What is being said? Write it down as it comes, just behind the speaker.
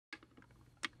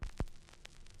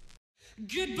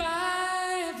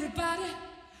Goodbye, everybody.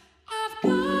 I've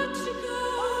got to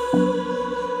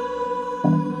go.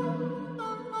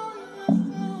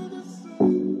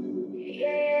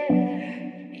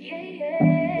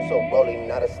 So rolling,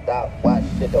 not a stop. Watch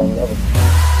shit don't never.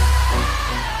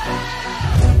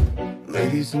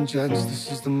 Ladies and gents,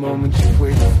 this is the moment you've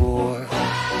waited for.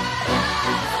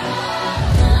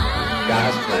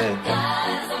 God's plan.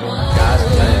 God's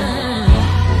plan.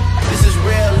 This is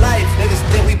real life. Niggas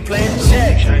think we playing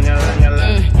check.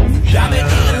 Y'all been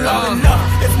eating long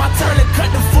enough. It's my turn to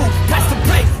cut the food. Pass the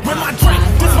plate. With my drink.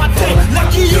 This my thing.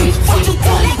 Lucky you. What you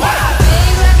doing?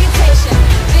 Big reputation.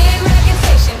 Big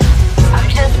reputation. I'm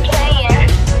just playing.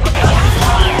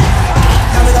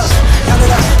 Count it up. Count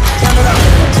it up. Count it up.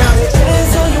 Count it.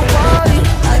 Hands on your body.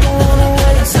 I don't wanna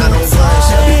waste no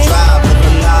time. Drive, look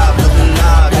alive, look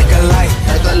alive. Like a light.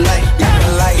 Like a light, Like a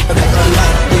light. like a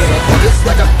light. Yeah. Walk it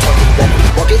like I'm talking.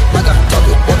 Walk it like I'm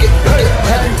talking. Walk it, run it.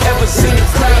 Have you ever seen a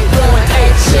crowd going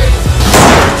ape shit?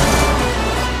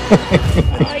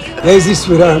 Daisy,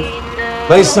 sweetheart,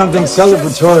 play something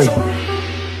celebratory.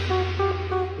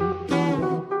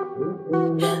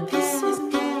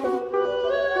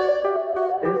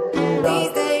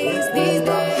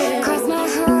 Cross my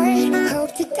heart,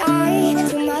 hope to die.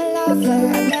 To my lover,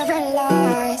 I never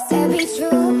lie. Said be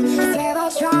true, I swear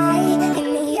I'll try. In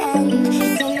the end,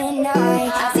 it's in the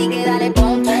night. Así que dale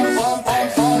pom pom pom pom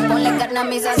pom. Ponle carne a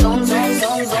mi sazón, son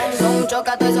son son son.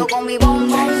 Choca todo eso con mi bom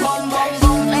bom bom bom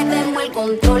bom. Me tengo el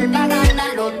control pa'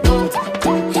 ganar los dos.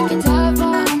 Guitar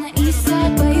bar on the east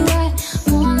side, where you at?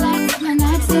 Moonlight, got my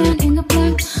nightstand in the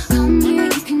black. Come here,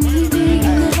 you can meet me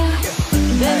in the back.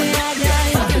 Baby, I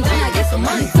get some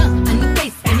money, son. I need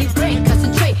face, I need brain,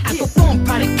 concentrate. I perform,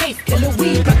 product case, killer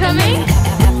weed. Coming?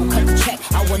 Apple cut the check.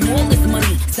 I want all this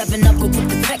money. 7 up, go put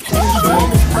the tech. And leave all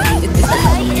this money. If it's The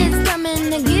light is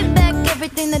coming to give back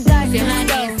everything that died. Say my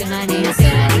name, say my name,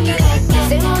 Say my name,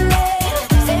 say my name.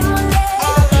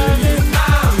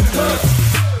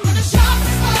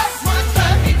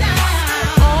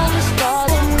 Always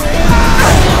falling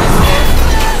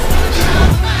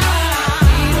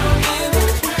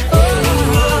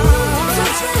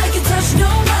Touch me like you touch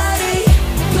nobody.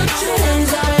 Put your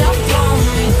hands all up on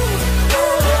me.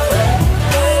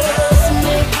 kiss and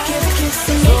make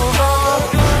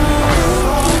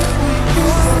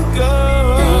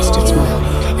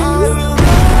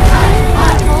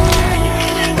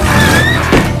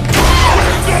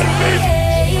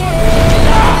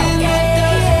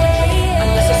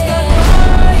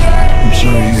I'm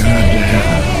sorry you had to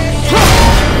have.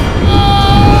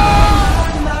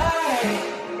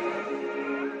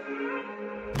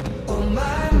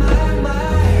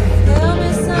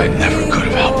 I never could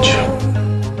have helped you.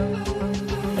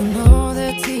 I know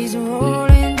the tears are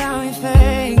rolling down your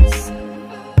face,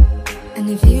 and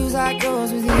it feels like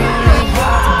yours was the only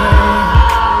heart to break.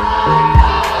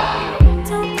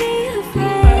 Don't be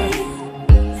afraid,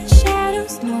 the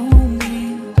shadows know me.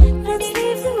 Let's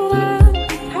leave the world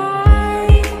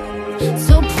behind.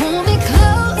 So pull me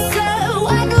closer,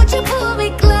 why don't you pull me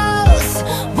close?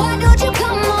 Why don't you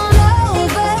come on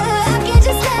over? I can't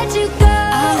just let you go.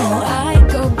 I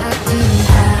go back to you.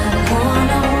 I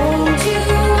wanna hold you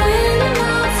when I'm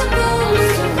not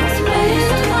supposed to.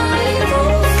 Explain why you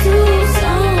close to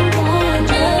someone.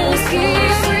 Just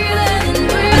keep breathing and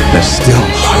breathing. There's still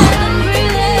hope.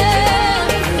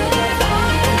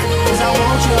 Cause I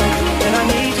want you, and I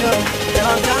need you, and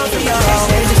I'm down for you.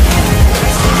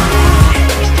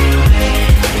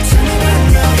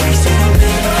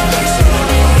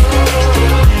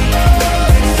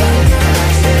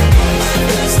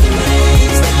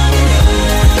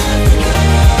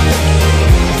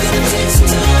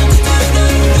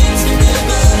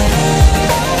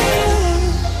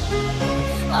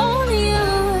 Only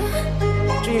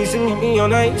you. She's singing me on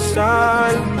the east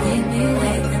side. Make me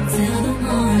wait until the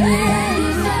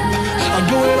morning. I'll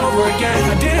do it over again.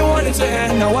 I didn't want it to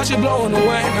end. Now watch it blowing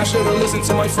away. I should've listened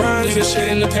to my friends. Did this shit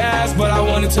in the past, but I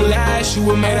wanted to last. You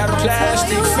were made out of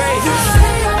plastic fake.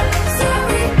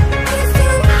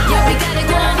 Yeah, we got it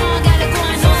going on, got it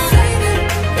going on.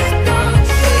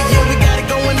 Yeah, we got it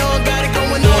going on, got it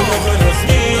going on.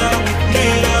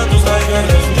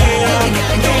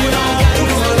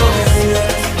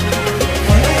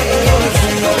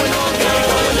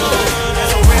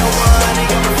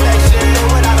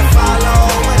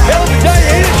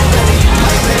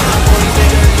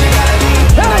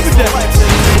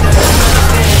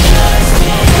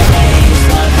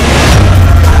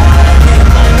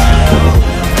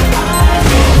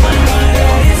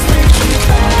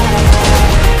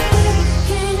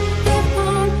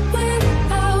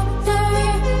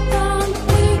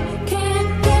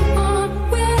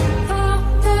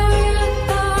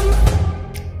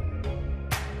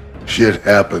 shit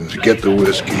happens. Get the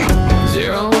whiskey.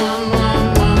 0 1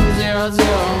 1 1 0 0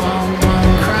 1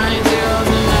 1 crying 0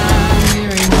 to 9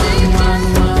 hearing 1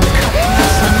 1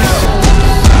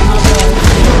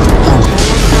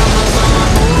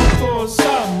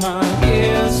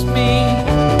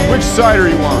 1. Which side are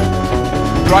you on?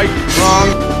 Right, wrong?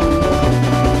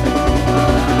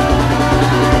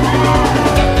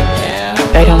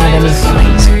 I don't have any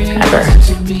feelings, ever.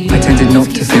 I tended not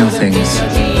to feel things.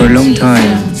 For a long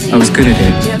time, I was good at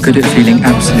it, good at feeling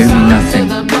absolutely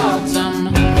nothing.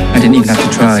 I didn't even have to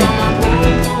try.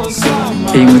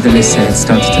 Being with Alyssa had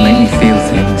started to make me feel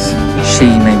things. She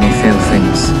made me feel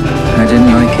things, and I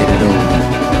didn't like it at all.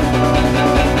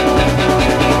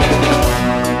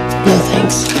 No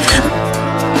thanks.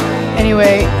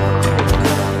 Anyway.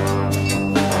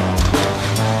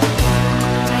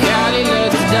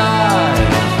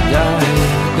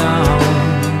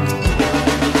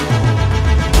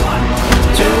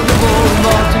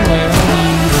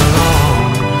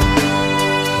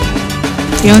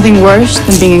 The only thing worse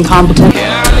than being incompetent,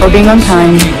 or being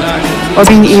unkind, or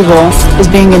being evil is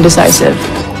being indecisive.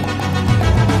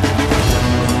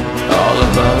 All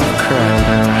above the crowd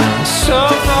around so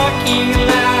fucking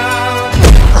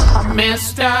loud.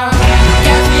 Messed up.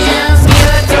 Got the answer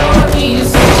that told me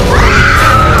so.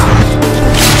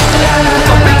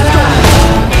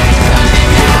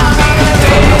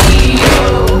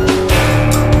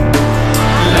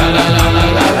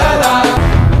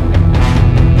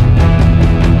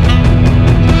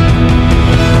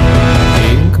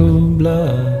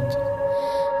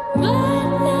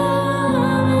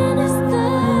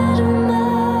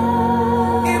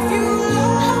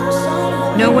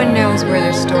 No one knows where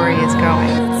their story is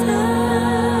going,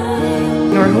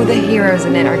 nor who the heroes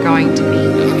in it are going to be.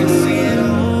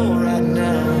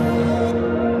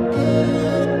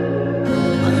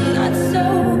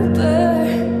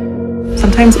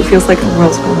 Sometimes it feels like the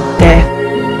world's gone deaf.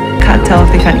 Can't tell if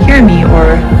they can't hear me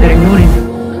or they're ignoring me.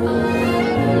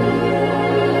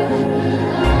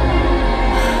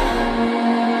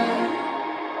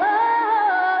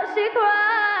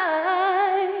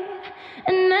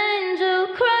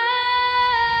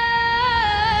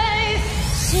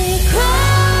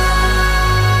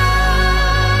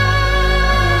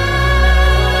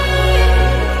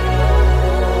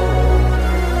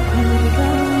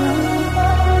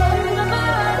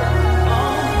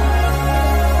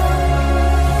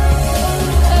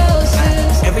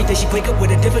 She wake up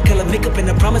with a different color makeup and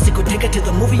a promise it could take her to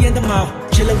the movie and the mall.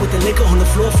 Chilling with the liquor on the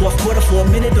floor, fourth quarter for a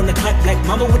minute on the clock, black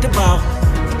mama with the bow.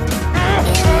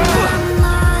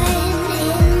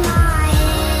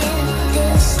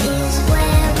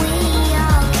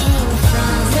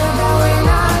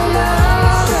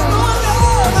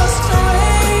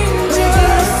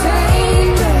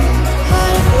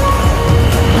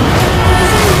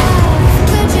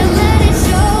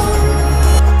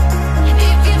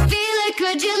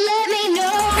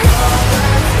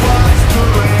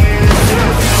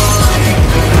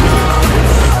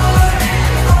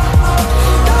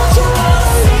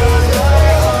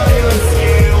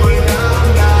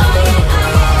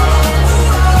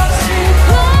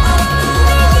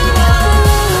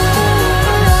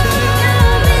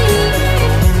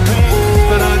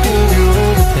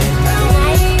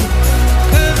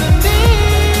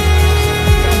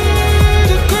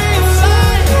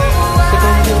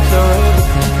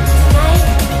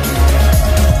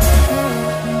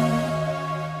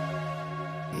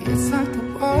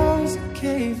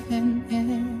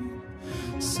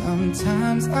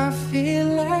 Sometimes I feel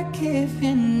like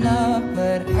giving up,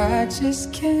 but I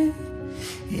just can't.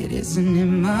 It isn't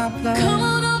in my plan. Come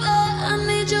on over, I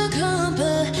need your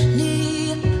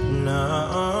company. No,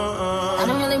 I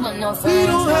don't really want no friends. We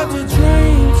don't have to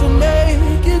dream to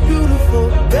make it beautiful.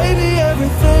 Baby,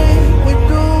 everything we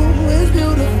do is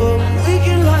beautiful. We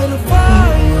can light a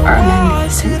fire. Are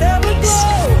magnificent beings.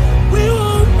 We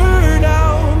won't burn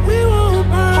out. We won't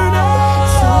burn out.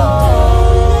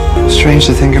 Strange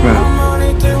to think about.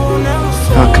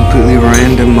 How a completely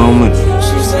random moment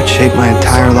could shape my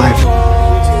entire life.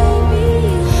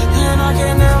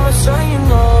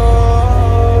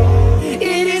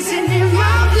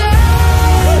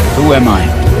 Who am I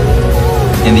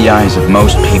in the eyes of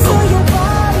most people?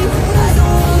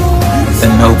 A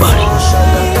nobody,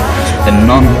 a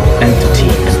non-entity,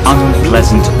 an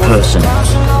unpleasant person.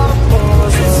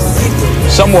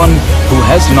 Someone who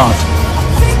has not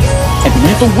and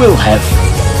never will have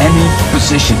any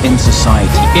position in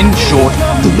society. In short,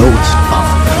 the lowest of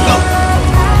the low.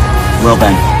 Well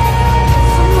then,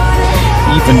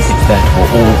 even if that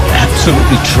were all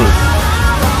absolutely true,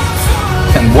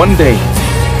 and one day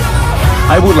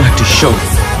I would like to show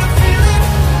you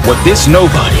what this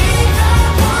nobody,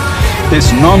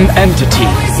 this non-entity,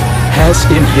 has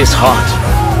in his heart.